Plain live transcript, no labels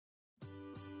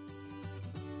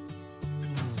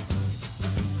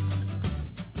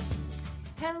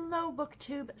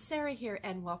Booktube, Sarah here,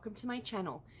 and welcome to my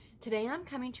channel. Today I'm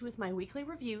coming to you with my weekly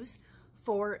reviews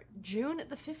for June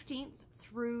the 15th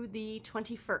through the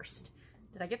 21st.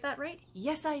 Did I get that right?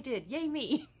 Yes, I did. Yay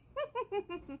me!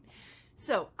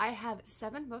 So, I have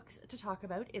 7 books to talk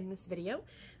about in this video.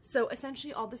 So,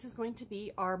 essentially all this is going to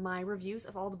be are my reviews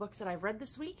of all the books that I've read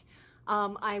this week.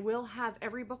 I will have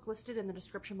every book listed in the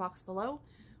description box below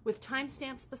with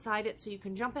timestamps beside it so you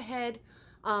can jump ahead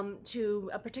to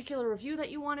a particular review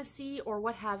that you want to see or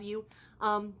what have you.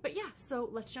 But yeah, so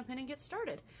let's jump in and get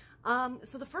started.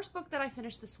 So the first book that I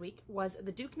finished this week was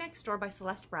The Duke Next Door by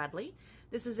Celeste Bradley.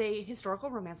 This is a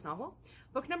historical romance novel.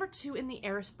 Book number 2 in the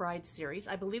Heiress Bride series.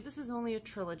 I believe this is only a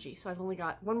trilogy, so I've only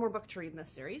got one more book to read in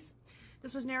this series.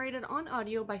 This was narrated on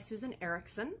audio by Susan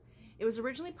Erickson. It was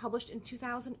originally published in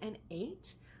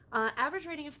 2008. Average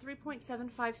rating of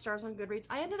 3.75 stars on Goodreads.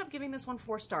 I ended up giving this one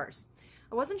 4 stars.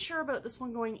 I wasn't sure about this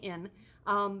one going in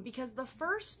because the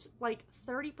first like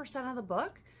 30% of the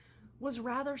book was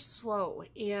rather slow,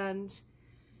 and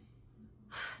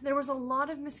there was a lot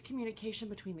of miscommunication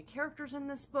between the characters in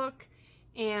this book.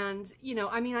 And, you know,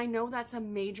 I mean, I know that's a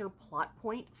major plot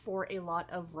point for a lot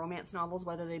of romance novels,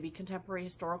 whether they be contemporary,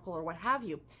 historical, or what have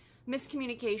you.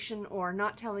 Miscommunication or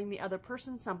not telling the other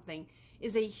person something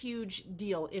is a huge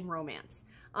deal in romance.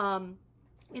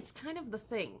 It's kind of the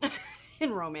thing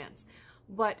in romance,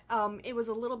 but it was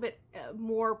a little bit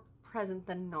more present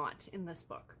than not in this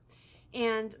book.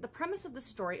 And the premise of the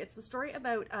story, it's the story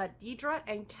about Deidre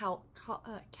and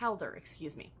Calder,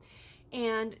 excuse me.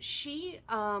 And she,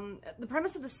 the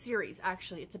premise of the series,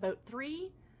 actually, it's about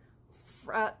 3,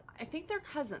 I think they're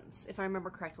cousins, if I remember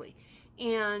correctly.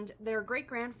 And their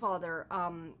great-grandfather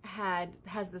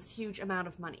has this huge amount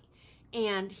of money.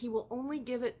 And he will only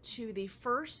give it to the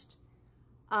first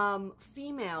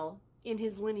female in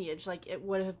his lineage. Like, it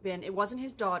would have been, it wasn't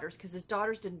his daughters, because his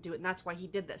daughters didn't do it, and that's why he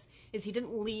did this, is he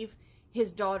didn't leave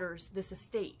his daughters this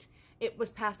estate. It was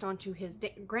passed on to his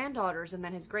granddaughters and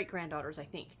then his great-granddaughters, I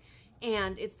think.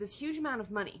 And it's this huge amount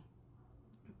of money.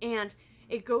 And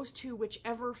it goes to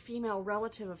whichever female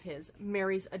relative of his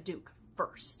marries a duke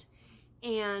first.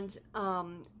 And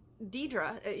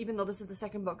Deidre, even though this is the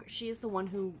second book, she is the one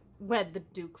who wed the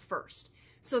duke first.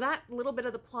 So that little bit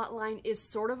of the plot line is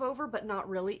sort of over, but not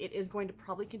really. It is going to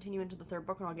probably continue into the third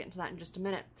book, and I'll get into that in just a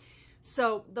minute.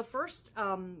 So the first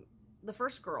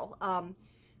girl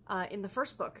in the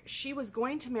first book, she was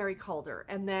going to marry Calder,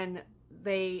 and then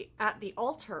they, at the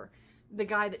altar, the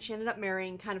guy that she ended up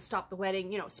marrying kind of stopped the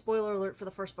wedding. You know, spoiler alert for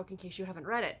the first book in case you haven't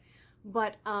read it.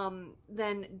 But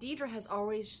then Deidre has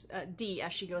always, Dee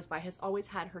as she goes by, has always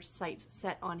had her sights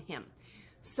set on him.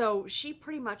 So she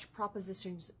pretty much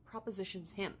propositions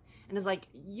him and is like,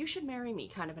 you should marry me,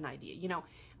 kind of an idea. You know,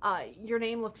 your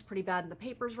name looks pretty bad in the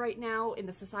papers right now, in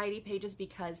the society pages,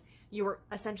 because you were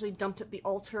essentially dumped at the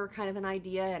altar, kind of an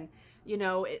idea. And, you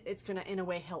know, it's going to, in a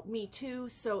way, help me too.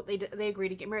 So they agree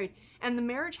to get married. And the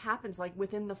marriage happens, like,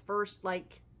 within the first,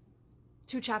 like,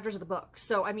 2 chapters of the book.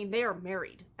 So, I mean, they are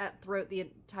married throughout the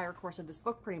entire course of this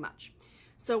book, pretty much.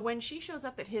 So when she shows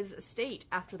up at his estate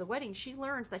after the wedding, she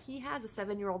learns that he has a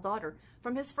 7-year-old daughter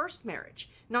from his first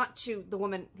marriage. Not to the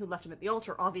woman who left him at the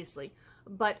altar, obviously,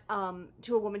 but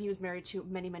to a woman he was married to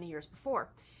many, many years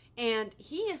before. And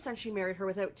he essentially married her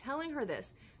without telling her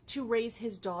this to raise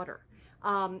his daughter.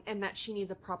 And that she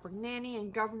needs a proper nanny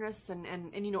and governess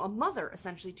and you know, a mother,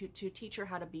 essentially, to teach her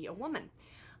how to be a woman.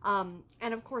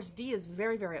 And of course, Dee is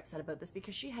very, very upset about this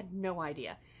because she had no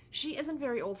idea. She isn't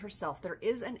very old herself. There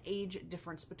is an age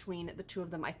difference between the two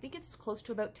of them. I think it's close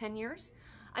to about 10 years.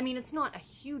 I mean, it's not a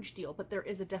huge deal, but there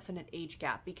is a definite age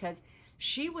gap because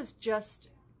she was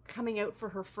just coming out for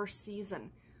her first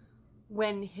season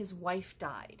when his wife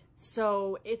died.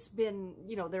 So it's been,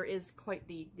 you know, there is quite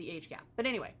the age gap. But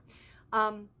anyway,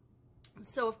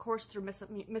 so, of course, through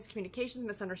miscommunications,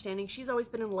 misunderstandings, she's always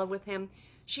been in love with him.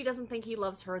 She doesn't think he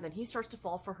loves her. Then he starts to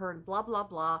fall for her and blah, blah,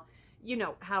 blah. You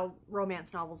know how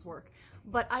romance novels work.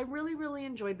 But I really, really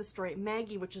enjoyed the story.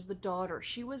 Maggie, which is the daughter,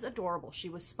 she was adorable. She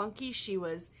was spunky. She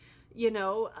was, you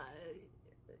know,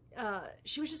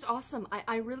 she was just awesome.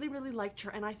 I really, really liked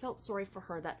her, and I felt sorry for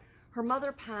her that her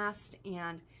mother passed,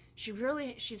 and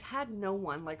she's had no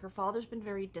one. Like, her father's been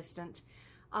very distant.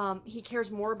 He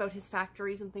cares more about his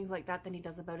factories and things like that than he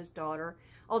does about his daughter.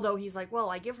 Although he's like,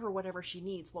 well, I give her whatever she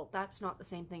needs. Well, that's not the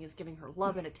same thing as giving her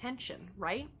love and attention,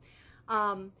 right?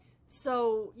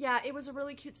 So, yeah, it was a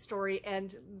really cute story,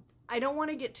 and I don't want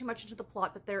to get too much into the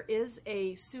plot, but there is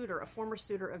a suitor, a former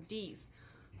suitor of Dee's,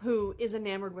 who is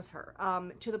enamored with her,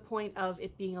 to the point of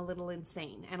it being a little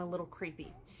insane and a little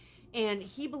creepy. And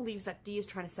he believes that Dee is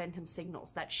trying to send him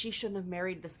signals that she shouldn't have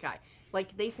married this guy.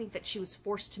 Like, they think that she was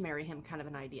forced to marry him, kind of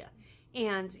an idea.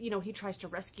 And, you know, he tries to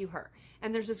rescue her.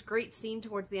 And there's this great scene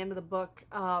towards the end of the book,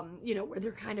 you know, where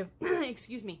they're kind of,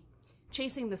 excuse me,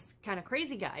 chasing this kind of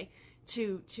crazy guy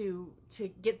to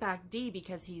get back Dee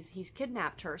because he's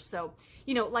kidnapped her. So,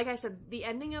 you know, like I said, the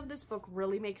ending of this book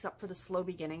really makes up for the slow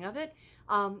beginning of it.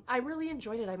 I really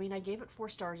enjoyed it. I mean, I gave it 4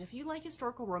 stars. If you like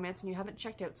historical romance and you haven't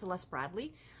checked out Celeste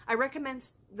Bradley, I recommend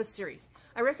this series.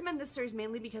 I recommend this series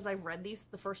mainly because I've read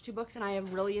the first 2 books, and I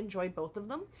have really enjoyed both of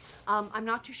them. I'm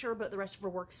not too sure about the rest of her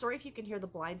work. Sorry if you can hear the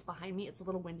blinds behind me. It's a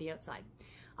little windy outside.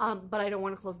 But I don't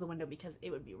want to close the window because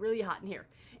it would be really hot in here.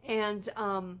 And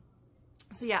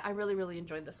so yeah, I really, really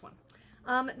enjoyed this one.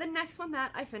 The next one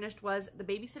that I finished was The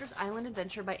Babysitter's Island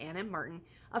Adventure by Anne M. Martin.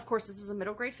 Of course, this is a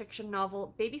middle grade fiction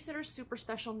novel, Babysitter's Super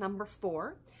Special number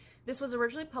 4. This was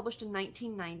originally published in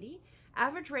 1990.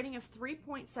 Average rating of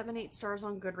 3.78 stars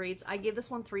on Goodreads. I gave this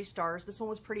one 3 stars. This one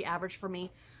was pretty average for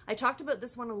me. I talked about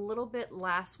this one a little bit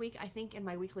last week, I think, in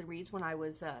my weekly reads when I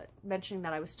was mentioning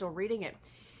that I was still reading it.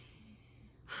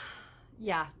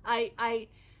 Yeah, I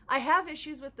have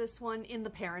issues with this one in the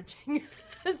parenting,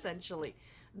 essentially.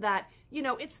 That, you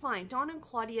know, it's fine. Dawn and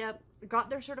Claudia got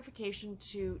their certification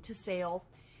to sail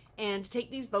and take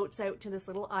these boats out to this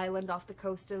little island off the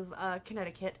coast of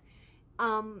Connecticut.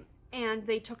 And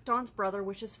they took Dawn's brother,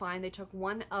 which is fine. They took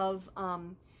one of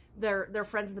their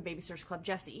friends in the Babysitters Club,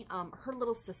 Jessie. Her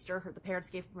little sister, the parents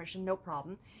gave permission, no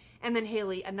problem. And then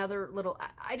Haley, another little...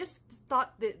 I just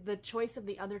thought that the choice of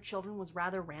the other children was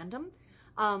rather random.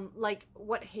 Like,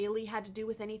 what Haley had to do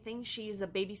with anything. She's a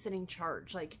babysitting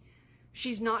charge. Like,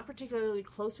 she's not particularly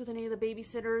close with any of the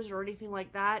babysitters or anything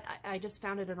like that. I just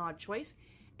found it an odd choice.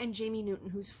 And Jamie Newton,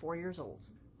 who's 4 years old.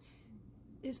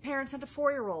 His parents sent a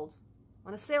 4-year-old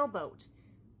on a sailboat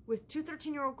with 2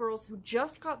 13-year-old girls who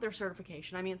just got their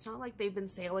certification. I mean, it's not like they've been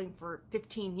sailing for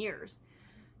 15 years.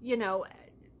 You know,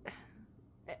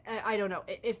 I don't know.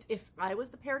 If I was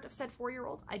the parent of said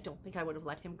 4-year-old, I don't think I would have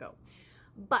let him go.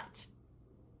 But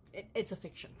it's a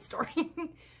fiction story.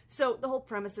 So the whole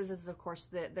premise is of course,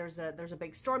 that there's a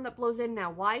big storm that blows in.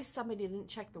 Now, why somebody didn't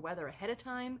check the weather ahead of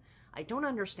time, I don't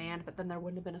understand, but then there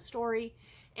wouldn't have been a story.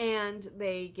 And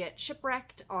they get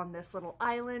shipwrecked on this little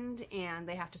island, and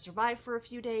they have to survive for a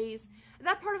few days.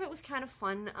 That part of it was kind of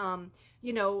fun,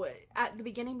 you know, at the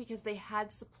beginning, because they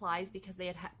had supplies, because they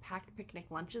had packed picnic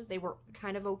lunches, they were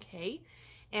kind of okay.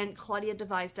 And Claudia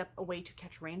devised up a way to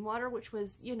catch rainwater, which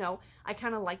was, you know, I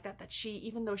kind of like that she,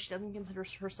 even though she doesn't consider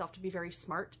herself to be very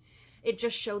smart, it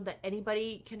just showed that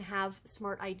anybody can have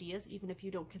smart ideas, even if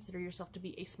you don't consider yourself to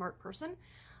be a smart person.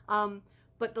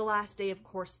 But the last day, of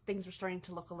course, things were starting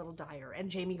to look a little dire, and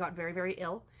Jamie got very, very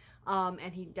ill,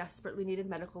 and he desperately needed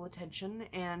medical attention,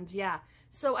 and yeah.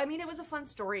 So, I mean, it was a fun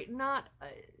story. Not,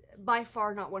 by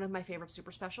far, not one of my favorite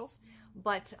super specials,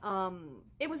 but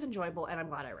it was enjoyable, and I'm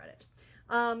glad I read it.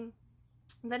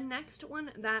 The next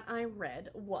one that I read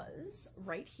was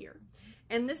right here,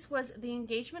 and this was The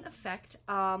Engagement Effect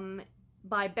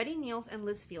by Betty Neels and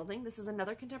Liz Fielding. This is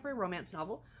another contemporary romance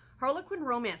novel, Harlequin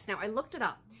romance. Now, I looked it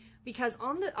up because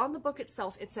on the book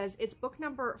itself it says it's book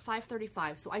number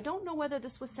 535, so I don't know whether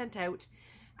this was sent out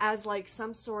as like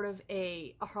some sort of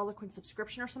a Harlequin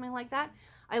subscription or something like that.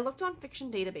 I looked on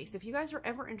Fiction Database. If you guys are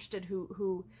ever interested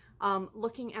who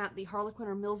looking at the Harlequin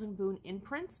or Mills and Boon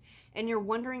imprints, and you're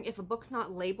wondering if a book's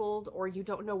not labeled or you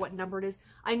don't know what number it is,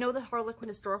 I know the Harlequin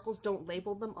historicals don't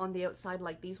label them on the outside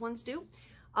like these ones do.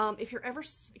 If you're ever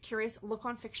curious, look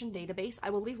on Fiction Database. I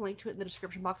will leave a link to it in the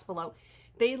description box below.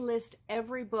 They list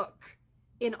every book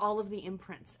in all of the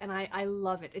imprints, and I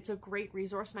love it. It's a great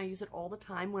resource, and I use it all the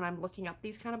time when I'm looking up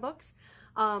these kind of books.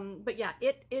 But yeah,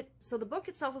 so the book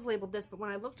itself is labeled this, but when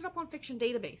I looked it up on Fiction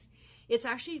Database, it's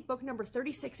actually book number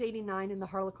 3689 in the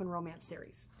Harlequin romance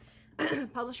series.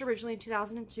 Published originally in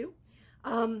 2002.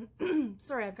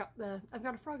 Sorry, I've got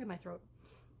a frog in my throat.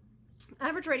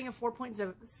 Average rating of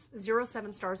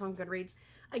 4.07 stars on Goodreads.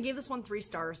 I gave this one 3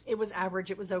 stars. It was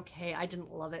average. It was okay. I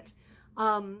didn't love it.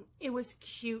 It was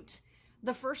cute.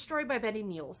 The first story by Betty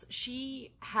Neels,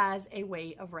 she has a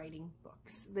way of writing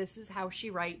books. This is how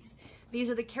she writes. These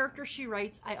are the characters she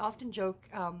writes. I often joke,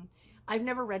 I've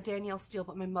never read Danielle Steele,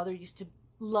 but my mother used to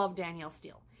love Danielle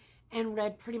Steele and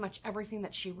read pretty much everything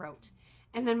that she wrote.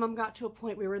 And then Mom got to a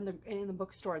point, we were in the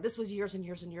bookstore. This was years and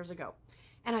years and years ago.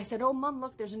 And I said, "Oh, Mom,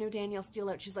 look, there's a new Danielle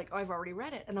Steele out." She's like, "Oh, I've already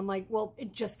read it." And I'm like, "Well,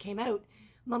 it just came out."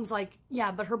 Mom's like,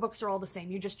 "Yeah, but her books are all the same.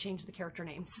 You just change the character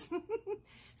names."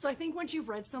 So I think once you've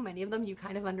read so many of them, you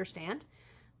kind of understand.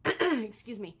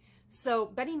 Excuse me. So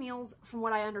Betty Neels, from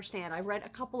what I understand, I've read a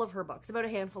couple of her books, about a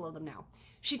handful of them now.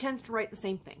 She tends to write the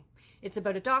same thing. It's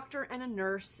about a doctor and a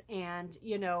nurse, and,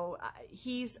 you know,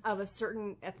 he's of a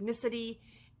certain ethnicity,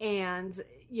 and,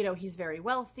 you know, he's very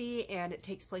wealthy, and it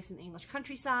takes place in the English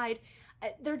countryside.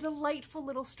 They're delightful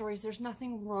little stories. There's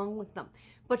nothing wrong with them,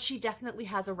 but she definitely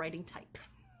has a writing type.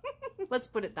 Let's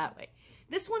put it that way.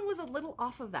 This one was a little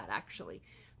off of that, actually,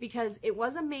 because it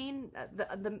was a main,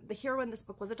 the hero in this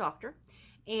book was a doctor,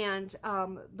 and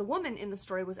the woman in the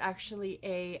story was actually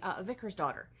a vicar's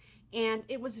daughter. And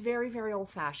it was very, very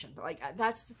old-fashioned. Like,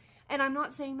 that's, and I'm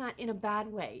not saying that in a bad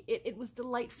way. It was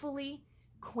delightfully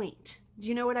quaint. Do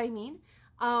you know what I mean?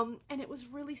 And it was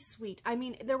really sweet. I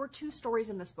mean, there were 2 stories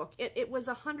in this book. It was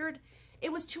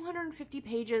 250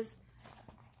 pages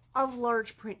of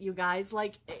large print, you guys.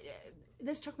 Like,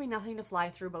 this took me nothing to fly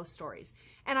through both stories.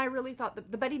 And I really thought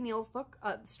the Betty Neels book,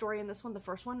 story in this one, the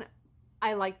first one,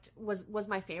 I liked, was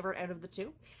my favorite out of the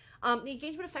 2. The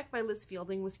engagement effect by Liz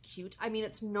Fielding was cute. I mean,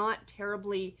 it's not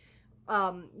terribly,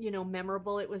 you know,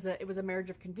 memorable. It was a marriage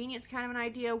of convenience kind of an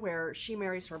idea where she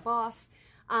marries her boss.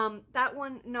 That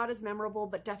one, not as memorable,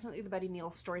 but definitely the Betty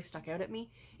Neels story stuck out at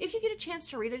me. If you get a chance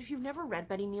to read it, if you've never read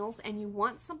Betty Neels and you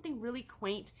want something really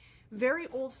quaint, very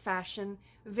old-fashioned,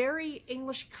 very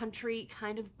English country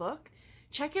kind of book,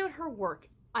 check out her work.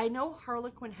 I know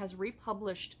Harlequin has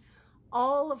republished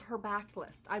all of her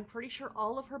backlist. I'm pretty sure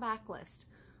all of her backlist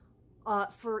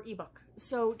for ebook.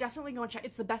 So definitely go and check.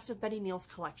 It's the Best of Betty Neels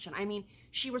collection. I mean,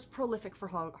 she was prolific for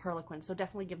Harlequin, so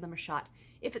definitely give them a shot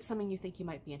if it's something you think you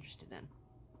might be interested in.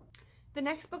 The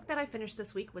next book that I finished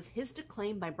this week was His to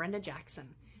Claim by Brenda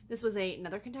Jackson. This was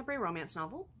another contemporary romance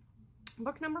novel.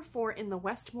 Book number 4 in the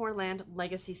Westmoreland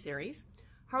Legacy series.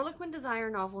 Harlequin Desire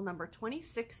novel number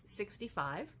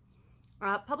 2665.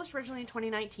 Published originally in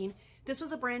 2019. This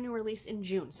was a brand new release in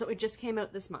June, so it just came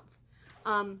out this month.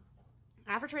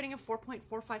 Average rating of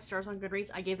 4.45 stars on Goodreads.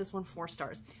 I gave this one 4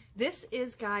 stars. This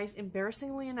is, guys,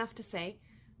 embarrassingly enough to say,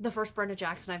 the first Brenda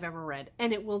Jackson I've ever read,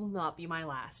 and it will not be my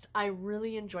last. I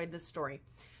really enjoyed this story.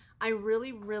 I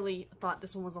really, really thought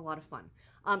this one was a lot of fun.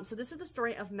 So this is the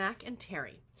story of Mac and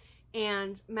Terry.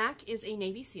 And Mac is a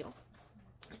Navy SEAL.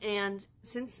 And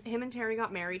since him and Terry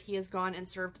got married, he has gone and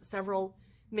served several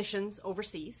missions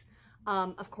overseas.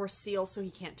 Of course, SEAL, so he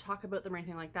can't talk about them or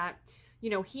anything like that. You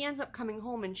know, he ends up coming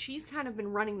home and she's kind of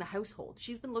been running the household.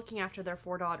 She's been looking after their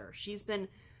 4 daughters. She's been,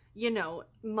 you know,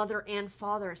 mother and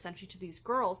father essentially to these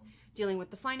girls, dealing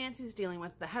with the finances, dealing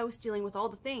with the house, dealing with all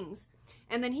the things.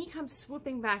 And then he comes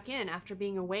swooping back in after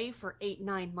being away for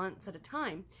 8-9 months at a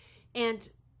time and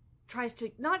tries to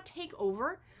not take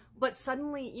over, but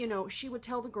suddenly, you know, she would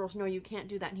tell the girls, no, you can't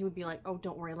do that. And he would be like, oh,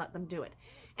 don't worry, let them do it.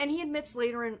 And he admits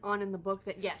later on in the book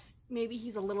that, yes, maybe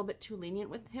he's a little bit too lenient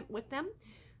with them.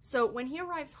 So when he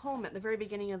arrives home at the very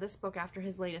beginning of this book after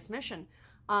his latest mission,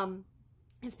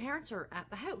 his parents are at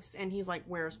the house and he's like,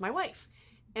 where's my wife?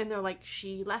 And they're like,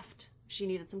 she left. She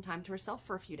needed some time to herself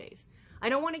for a few days. I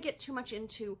don't want to get too much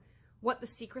into what the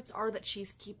secrets are that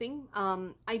she's keeping.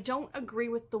 I don't agree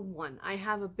with the one. I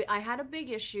had a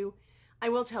big issue, I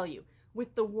will tell you,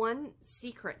 with the one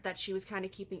secret that she was kind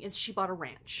of keeping is she bought a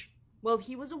ranch. While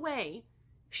he was away,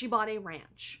 she bought a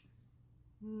ranch.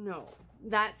 No,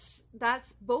 that's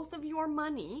both of your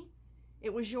money.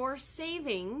 It was your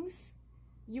savings.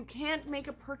 You can't make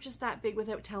a purchase that big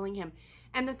without telling him.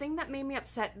 And the thing that made me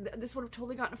upset, this would have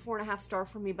totally gotten a 4.5 star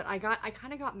for me, but I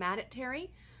kind of got mad at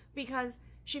Terry because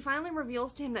she finally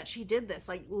reveals to him that she did this,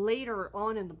 like, later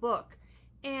on in the book.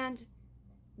 And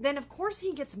then, of course,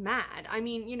 he gets mad. I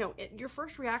mean, you know, your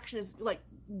first reaction is, like,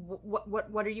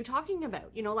 what are you talking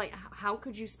about? You know, like, how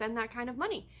could you spend that kind of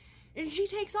money? And she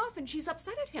takes off and she's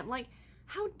upset at him. Like,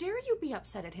 how dare you be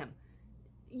upset at him?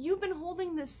 You've been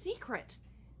holding this secret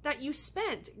that you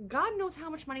spent God knows how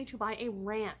much money to buy a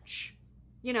ranch.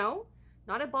 You know?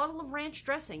 Not a bottle of ranch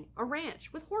dressing. A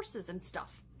ranch with horses and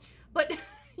stuff. But,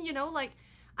 you know, like,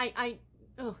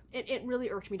 it really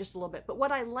irked me just a little bit. But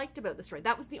what I liked about the story,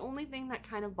 that was the only thing that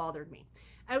kind of bothered me.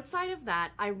 Outside of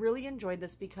that, I really enjoyed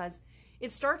this because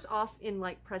it starts off in,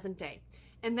 like, present day.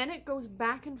 And then it goes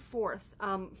back and forth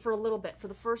for a little bit, for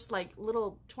the first, like,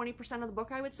 little 20% of the book,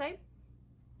 I would say,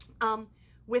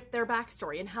 with their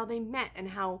backstory and how they met and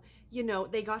how, you know,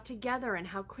 they got together and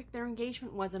how quick their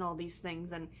engagement was and all these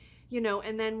things. And, you know,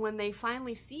 and then when they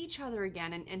finally see each other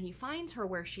again and he finds her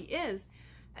where she is,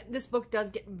 this book does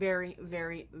get very,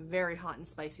 very, very hot and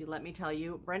spicy, let me tell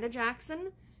you. Brenda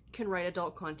Jackson can write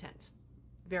adult content.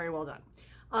 Very well done.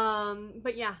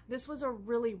 But yeah, this was a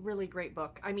really, really great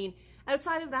book. I mean,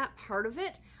 outside of that part of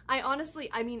it,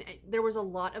 I mean, there was a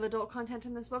lot of adult content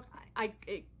in this book.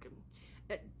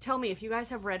 Tell me if you guys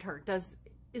have read her.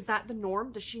 Is that the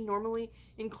norm? Does she normally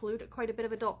include quite a bit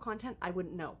of adult content? I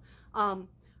wouldn't know.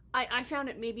 I found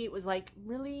it, maybe it was like,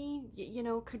 really, you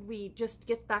know, could we just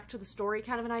get back to the story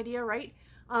kind of an idea, right?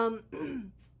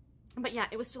 But yeah,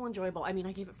 it was still enjoyable. I mean,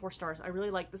 I gave it 4 stars. I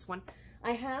really like this one.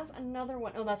 I have another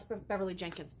one. Oh, that's Beverly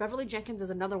Jenkins. Beverly Jenkins is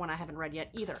another one I haven't read yet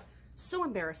either. So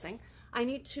embarrassing. I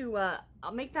need to,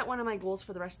 I'll make that one of my goals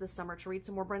for the rest of the summer, to read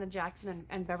some more Brenda Jackson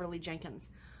and Beverly Jenkins.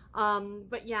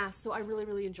 But yeah, so I really,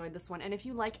 really enjoyed this one. And if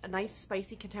you like a nice,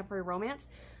 spicy contemporary romance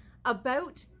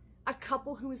about a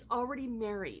couple who is already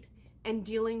married and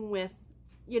dealing with,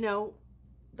 you know,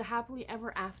 the happily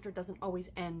ever after doesn't always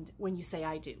end when you say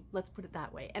I do. Let's put it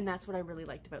that way. And that's what I really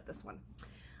liked about this one.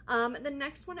 The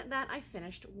next one that I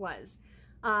finished was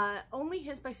Only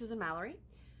His by Susan Mallery.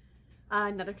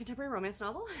 Another contemporary romance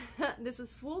novel. This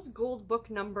is Fool's Gold book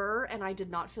number, and I did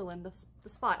not fill in the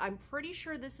spot. I'm pretty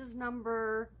sure this is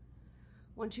number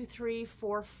 1, 2, 3,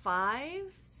 4, 5,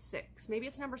 6. Maybe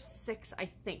it's number 6, I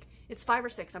think. It's 5 or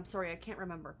 6. I'm sorry, I can't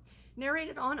remember.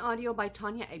 Narrated on audio by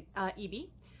Tanya Eby.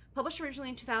 Published originally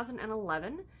in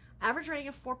 2011. Average rating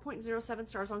of 4.07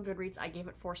 stars on Goodreads. I gave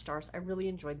it 4 stars. I really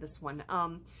enjoyed this one.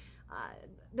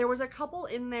 There was a couple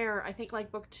in there, I think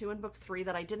like book 2 and book 3,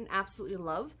 that I didn't absolutely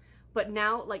love. But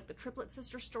now, like the triplet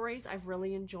sister stories, I've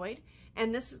really enjoyed.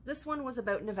 And this one was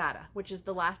about Nevada, which is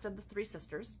the last of the 3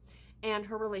 sisters, and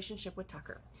her relationship with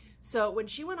Tucker. So when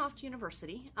she went off to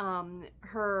university,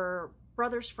 her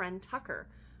brother's friend Tucker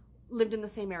lived in the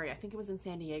same area. I think it was in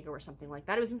San Diego or something like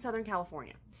that. It was in Southern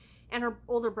California. And her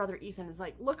older brother Ethan is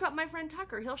like, look up my friend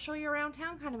Tucker. He'll show you around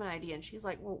town, kind of an idea. And she's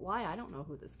like, well, why? I don't know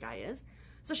who this guy is.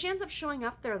 So she ends up showing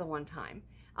up there the one time.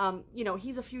 You know,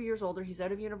 he's a few years older. He's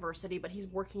out of university, but he's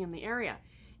working in the area.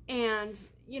 And,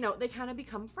 you know, they kind of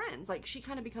become friends. Like, she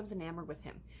kind of becomes enamored with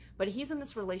him. But he's in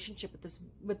this relationship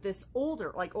with this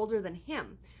older, like older than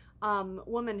him,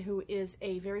 woman who is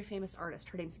a very famous artist.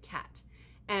 Her name's Kat.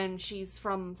 And she's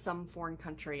from some foreign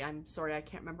country. I'm sorry, I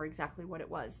can't remember exactly what it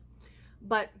was.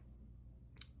 But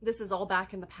this is all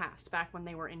back in the past, back when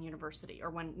they were in university, or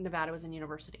when Nevada was in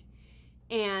university.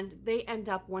 And they end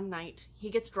up one night, he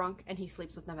gets drunk and he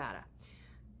sleeps with Nevada.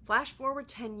 Flash forward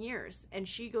 10 years, and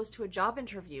she goes to a job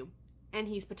interview, and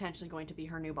he's potentially going to be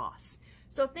her new boss.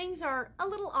 So things are a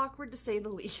little awkward, to say the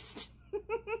least.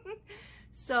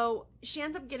 So she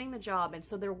ends up getting the job, and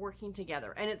so they're working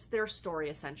together, and it's their story,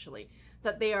 essentially.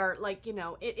 That they are, like, you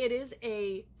know, it is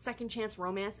a second chance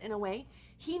romance in a way.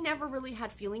 He never really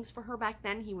had feelings for her back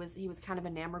then. He was kind of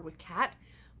enamored with Kat,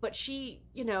 but she,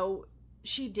 you know,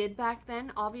 she did back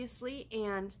then, obviously,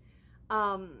 and,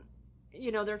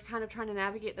 you know, they're kind of trying to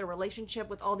navigate their relationship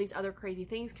with all these other crazy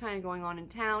things kind of going on in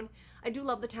town. I do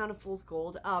love the town of Fool's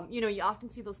Gold. You know, you often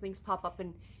see those things pop up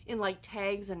in like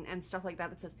tags and stuff like that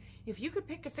that says, if you could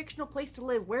pick a fictional place to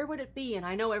live, where would it be? And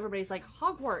I know everybody's like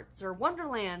Hogwarts or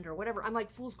Wonderland or whatever. I'm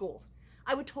like, Fool's Gold.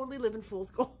 I would totally live in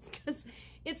Fool's Gold because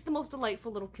it's the most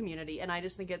delightful little community, and I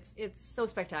just think it's so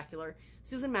spectacular.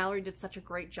 Susan Mallery did such a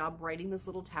great job writing this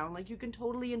little town. Like, you can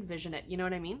totally envision it, you know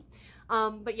what I mean?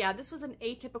 But yeah, this was an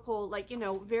atypical, like, you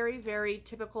know, very, very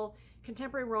typical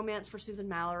contemporary romance for Susan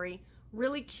Mallery.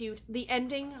 Really cute. The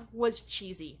ending was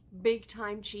cheesy. Big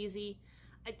time cheesy.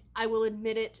 I will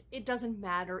admit it. It doesn't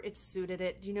matter. It suited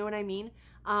it. Do you know what I mean?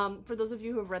 For those of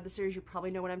you who have read the series, you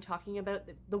probably know what I'm talking about.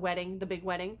 The wedding, the big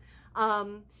wedding.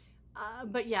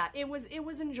 But yeah, it was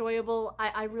enjoyable.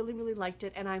 I really, really liked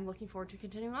it, and I'm looking forward to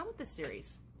continuing on with this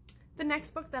series. The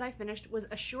next book that I finished was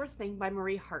A Sure Thing by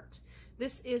Marie Harte.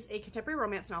 This is a contemporary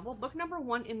romance novel, book number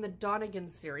 1 in the Donegan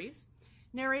series,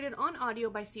 narrated on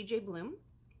audio by C.J. Bloom.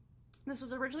 This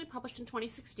was originally published in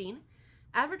 2016.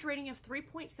 Average rating of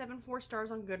 3.74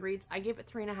 stars on Goodreads. I gave it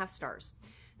 3.5 stars.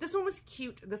 This one was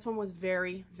cute. This one was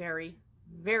very, very,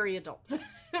 very adult.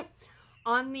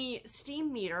 On the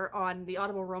Steam meter, on the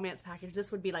Audible Romance package,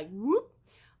 this would be like, whoop.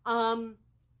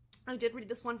 I did read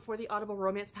this one for the Audible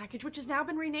Romance package, which has now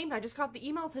been renamed. I just got the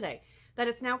email today that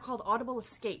it's now called Audible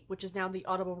Escape, which is now the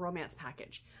Audible Romance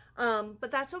package. But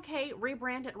that's okay.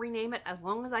 Rebrand it, rename it, as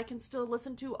long as I can still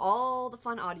listen to all the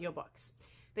fun audiobooks.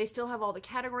 They still have all the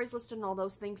categories listed and all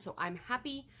those things, so I'm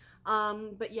happy.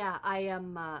 But yeah,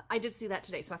 I did see that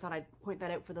today, so I thought I'd point that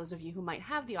out for those of you who might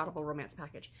have the Audible Romance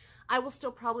package. I will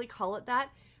still probably call it that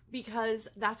because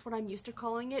that's what I'm used to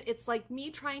calling it. It's like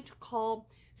me trying to call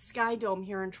Sky Dome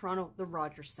here in Toronto the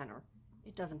Rogers Center.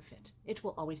 It doesn't fit. It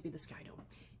will always be the Sky Dome.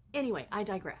 Anyway, I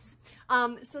digress.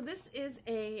 So this is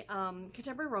a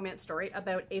contemporary romance story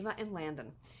about Ava and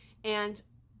Landon. And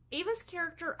Ava's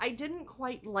character, I didn't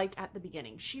quite like at the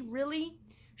beginning. She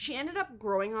ended up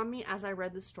growing on me as I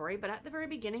read the story, but at the very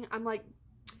beginning, I'm like,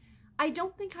 I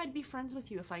don't think I'd be friends with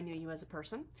you if I knew you as a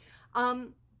person.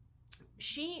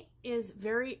 She is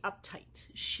very uptight.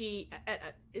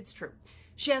 It's true.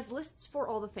 She has lists for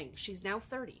all the things. She's now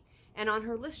 30. And on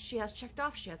her list, she has checked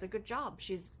off. She has a good job.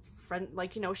 She's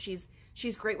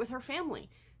she's great with her family.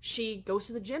 She goes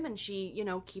to the gym and she,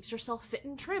 keeps herself fit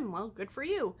and trim. Well, good for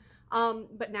you.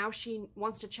 But now she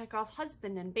wants to check off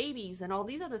husband and babies and all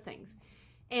these other things.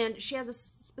 And she has a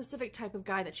specific type of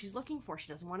guy that she's looking for.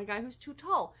 She doesn't want a guy who's too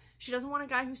tall. She doesn't want a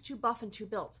guy who's too buff and too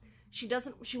built. She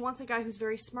wants a guy who's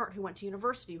very smart, who went to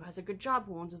university, who has a good job,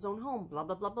 who owns his own home, blah,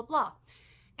 blah, blah, blah, blah.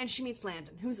 And she meets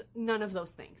Landon, who's none of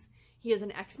those things. He is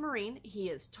an ex-Marine. He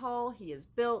is tall. He is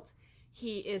built.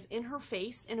 He is in her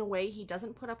face in a way. He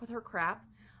doesn't put up with her crap.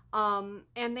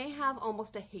 And they have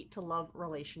almost a hate-to-love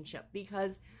relationship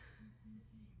because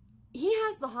he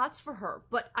has the hots for her,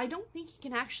 but I don't think he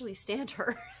can actually stand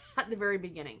her at the very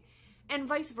beginning, and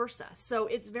vice versa. So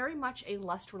it's very much a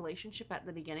lust relationship at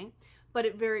the beginning, but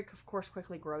it of course,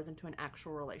 quickly grows into an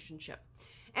actual relationship.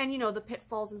 And, the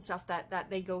pitfalls and stuff that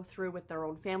they go through with their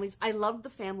own families. I love the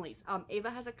families. Ava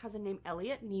has a cousin named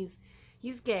Elliot, and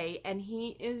he's gay, and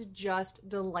he is just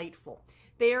delightful.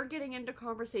 They are getting into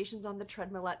conversations on the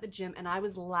treadmill at the gym, and I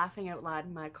was laughing out loud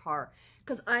in my car,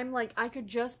 because I'm like, I could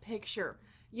just picture,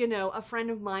 a friend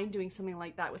of mine doing something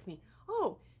like that with me.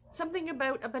 Oh, something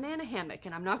about a banana hammock,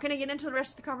 and I'm not going to get into the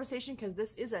rest of the conversation because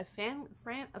this is a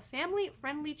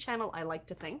family-friendly channel, I like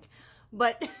to think.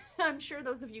 But I'm sure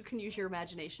those of you can use your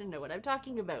imagination and know what I'm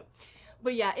talking about.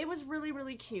 But yeah, it was really,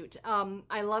 really cute.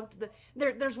 I loved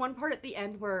there's one part at the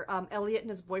end where Elliot and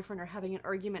his boyfriend are having an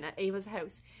argument at Ava's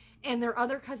house, and their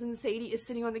other cousin Sadie is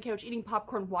sitting on the couch eating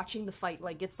popcorn watching the fight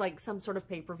like it's like some sort of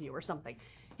pay-per-view or something.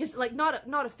 His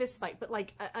not a fist fight, but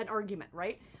like an argument,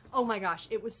 right? Oh my gosh,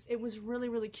 it was really,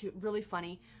 really cute, really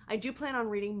funny. I do plan on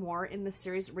reading more in this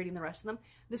series, reading the rest of them.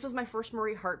 This was my first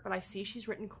Marie Harte, but I see she's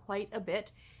written quite a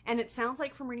bit, and it sounds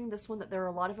like from reading this one that there are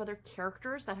a lot of other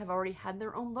characters that have already had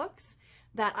their own books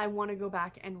that I want to go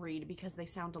back and read because they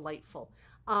sound delightful.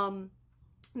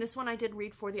 This one I did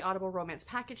read for the Audible Romance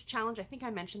Package Challenge. I think I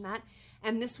mentioned that.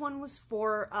 And this one was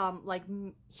for, like,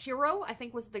 hero. I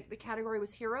think was the category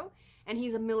was hero. And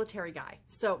he's a military guy.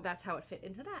 So that's how it fit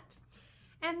into that.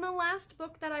 And the last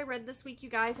book that I read this week, you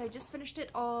guys, I just finished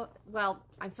it well,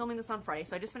 I'm filming this on Friday,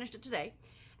 so I just finished it today.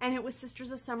 And it was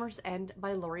Sisters of Summer's End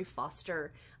by Laurie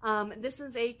Foster. This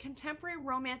is a contemporary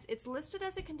romance. It's listed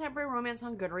as a contemporary romance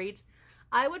on Goodreads.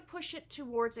 I would push it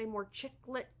towards a more chick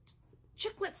lit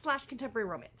 / contemporary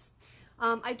romance.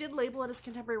 I did label it as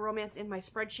contemporary romance in my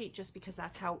spreadsheet just because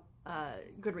that's how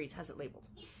Goodreads has it labeled.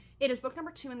 It is book number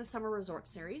 2 in the Summer Resort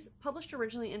series, published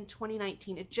originally in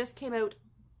 2019. It just came out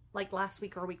like last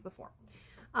week or a week before.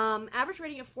 Average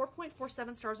rating of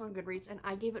 4.47 stars on Goodreads, and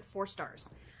I gave it 4 stars.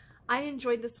 I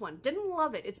enjoyed this one. Didn't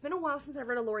love it. It's been a while since I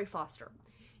read a Laurie Foster.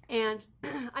 And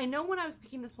I know when I was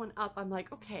picking this one up, I'm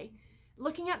like, okay,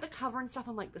 looking at the cover and stuff,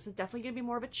 I'm like, this is definitely going to be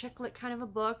more of a chick lit kind of a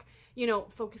book,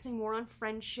 focusing more on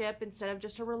friendship instead of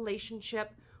just a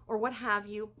relationship or what have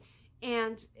you.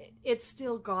 And it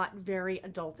still got very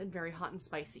adult and very hot and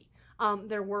spicy.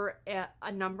 There were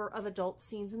a number of adult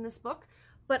scenes in this book,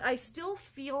 but I still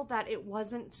feel that it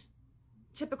wasn't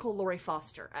typical Laurie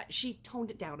Foster. She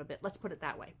toned it down a bit, let's put it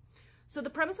that way. So the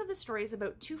premise of the story is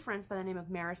about 2 friends by the name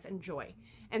of Maris and Joy.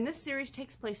 And this series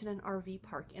takes place in an RV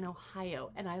park in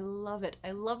Ohio. And I love it.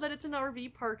 I love that it's an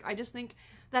RV park. I just think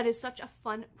that is such a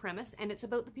fun premise. And it's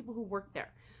about the people who work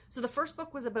there. So the first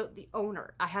book was about the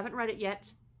owner. I haven't read it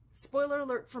yet. Spoiler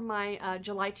alert from my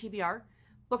July TBR.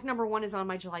 Book number 1 is on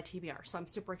my July TBR. So I'm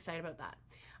super excited about that.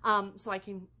 So I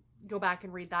can go back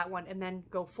and read that one and then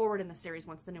go forward in the series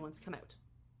once the new ones come out.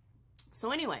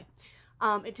 So anyway,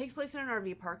 it takes place in an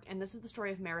RV park, and this is the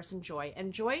story of Maris and Joy.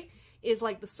 And Joy is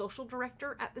like the social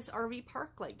director at this RV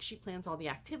park. Like, she plans all the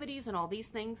activities and all these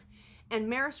things. And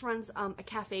Maris runs a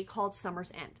cafe called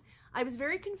Summer's End. I was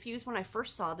very confused when I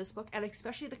first saw this book, and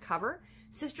especially the cover,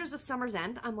 Sisters of Summer's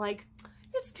End. I'm like,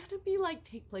 it's gonna be like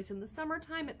take place in the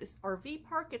summertime at this RV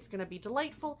park. It's gonna be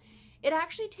delightful. It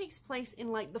actually takes place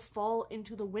in like the fall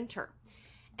into the winter.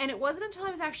 And it wasn't until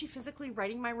I was actually physically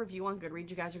writing my review on Goodreads,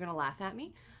 you guys are gonna laugh at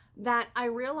me, that I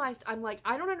realized, I'm like,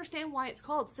 I don't understand why it's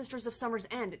called Sisters of Summer's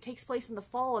End. It takes place in the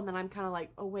fall, and then I'm kind of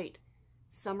like, oh wait,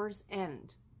 Summer's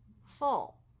End.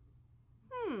 Fall.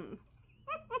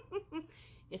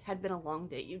 It had been a long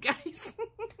day, you guys.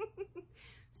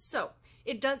 So,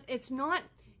 it's not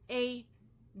a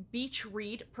beach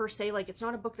read per se, like it's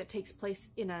not a book that takes place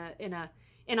in a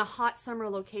hot summer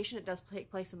location. It does take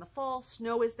place in the fall.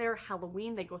 Snow is there,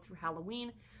 Halloween, they go through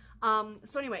Halloween.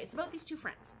 So anyway, it's about these 2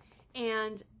 friends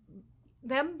and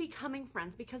them becoming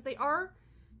friends because they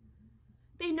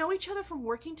they know each other from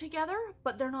working together,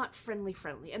 but they're not friendly.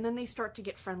 And then they start to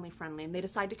get friendly, and they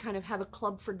decide to kind of have a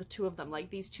club for the two of them, like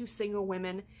these two single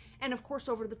women. And of course,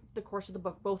 over the course of the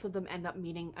book, both of them end up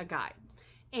meeting a guy.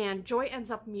 And Joy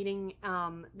ends up meeting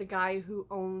the guy who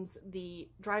owns the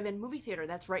drive-in movie theater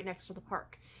that's right next to the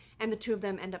park. And the two of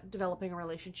them end up developing a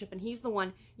relationship. And he's the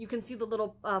one, you can see the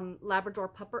little Labrador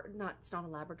pupper, it's not a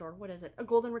Labrador, what is it? A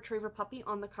golden retriever puppy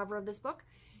on the cover of this book.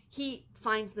 He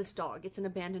finds this dog. It's an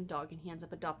abandoned dog, and he ends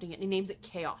up adopting it, and he names it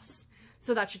Chaos.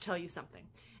 So that should tell you something.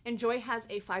 And Joy has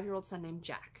a 5-year-old son named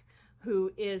Jack,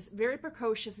 who is very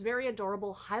precocious, very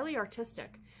adorable, highly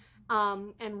artistic.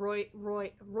 And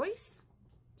Royce?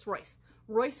 It's Royce.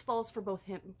 Royce falls for both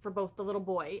the little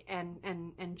boy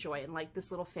and Joy, and like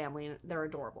this little family, and they're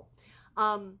adorable.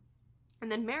 And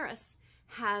then Maris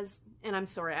has, and I'm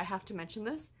sorry, I have to mention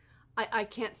this. I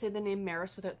can't say the name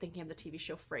Maris without thinking of the TV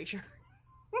show Frasier.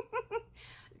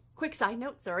 Quick side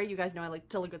note, sorry, you guys know I like to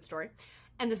tell a good story,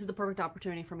 and this is the perfect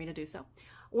opportunity for me to do so.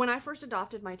 When I first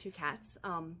adopted my 2 cats,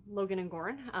 Logan and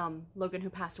Goran, Logan who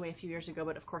passed away a few years ago,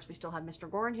 but of course we still have Mr.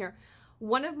 Goran here,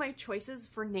 one of my choices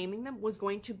for naming them was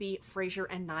going to be Frasier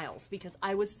and Niles, because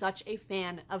I was such a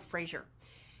fan of Frasier.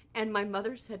 And my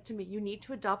mother said to me, you need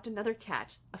to adopt another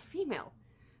cat, a female,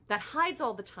 that hides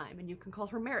all the time, and you can call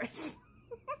her Maris.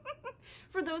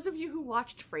 For those of you who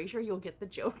watched Frasier, you'll get the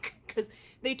joke, because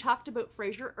they talked about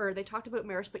Frasier, or they talked about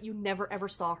Maris, but you never ever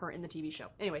saw her in the TV show.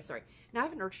 Anyway, sorry. Now I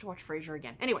have an urge to watch Frasier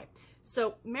again. Anyway,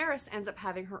 so Maris ends up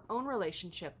having her own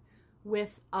relationship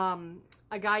with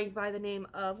a guy by the name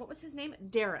of, what was his name?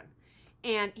 Darren.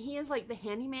 And he is like the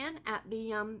handyman at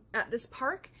the at this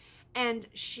park, and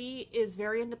she is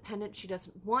very independent. She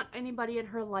doesn't want anybody in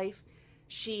her life.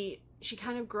 She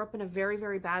kind of grew up in a very,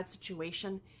 very bad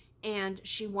situation, and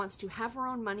she wants to have her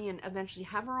own money and eventually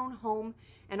have her own home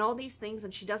and all these things,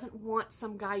 and she doesn't want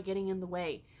some guy getting in the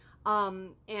way.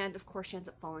 And of course she ends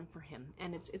up falling for him,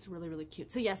 and it's really, really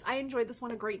cute. So yes, I enjoyed this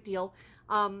one a great deal.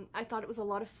 I thought it was a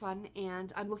lot of fun,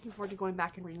 and I'm looking forward to going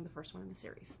back and reading the first one in the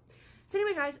series. So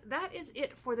anyway, guys, that is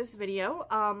it for this video.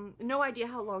 No idea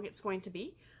how long it's going to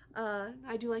be.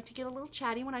 I do like to get a little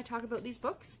chatty when I talk about these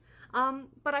books.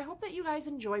 But I hope that you guys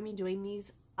enjoy me doing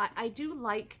these. I do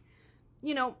like,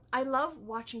 you know, I love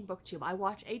watching BookTube. I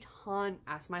watch a ton.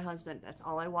 Ask my husband. That's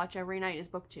all I watch every night is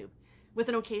BookTube, with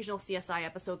an occasional CSI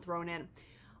episode thrown in.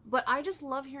 But I just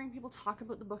love hearing people talk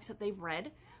about the books that they've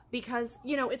read, because,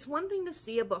 you know, it's one thing to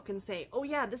see a book and say, oh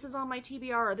yeah, this is on my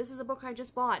TBR, or this is a book I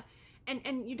just bought,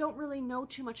 and you don't really know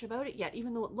too much about it yet,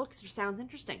 even though it looks or sounds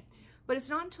interesting. But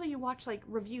it's not until you watch, like,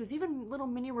 reviews, even little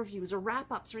mini reviews or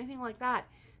wrap-ups or anything like that,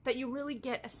 that you really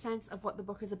get a sense of what the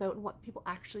book is about and what people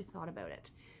actually thought about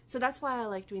it. So that's why I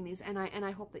like doing these, and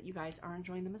I hope that you guys are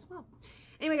enjoying them as well.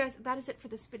 Anyway, guys, that is it for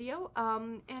this video.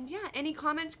 And yeah, any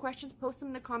comments, questions, post them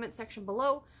in the comment section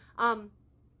below.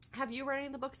 Have you read any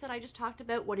of the books that I just talked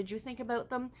about? What did you think about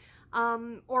them?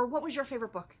 Or what was your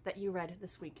favorite book that you read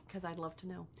this week? Because I'd love to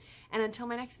know. And until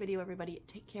my next video, everybody,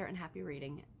 take care and happy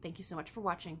reading. Thank you so much for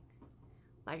watching.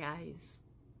 Bye, guys.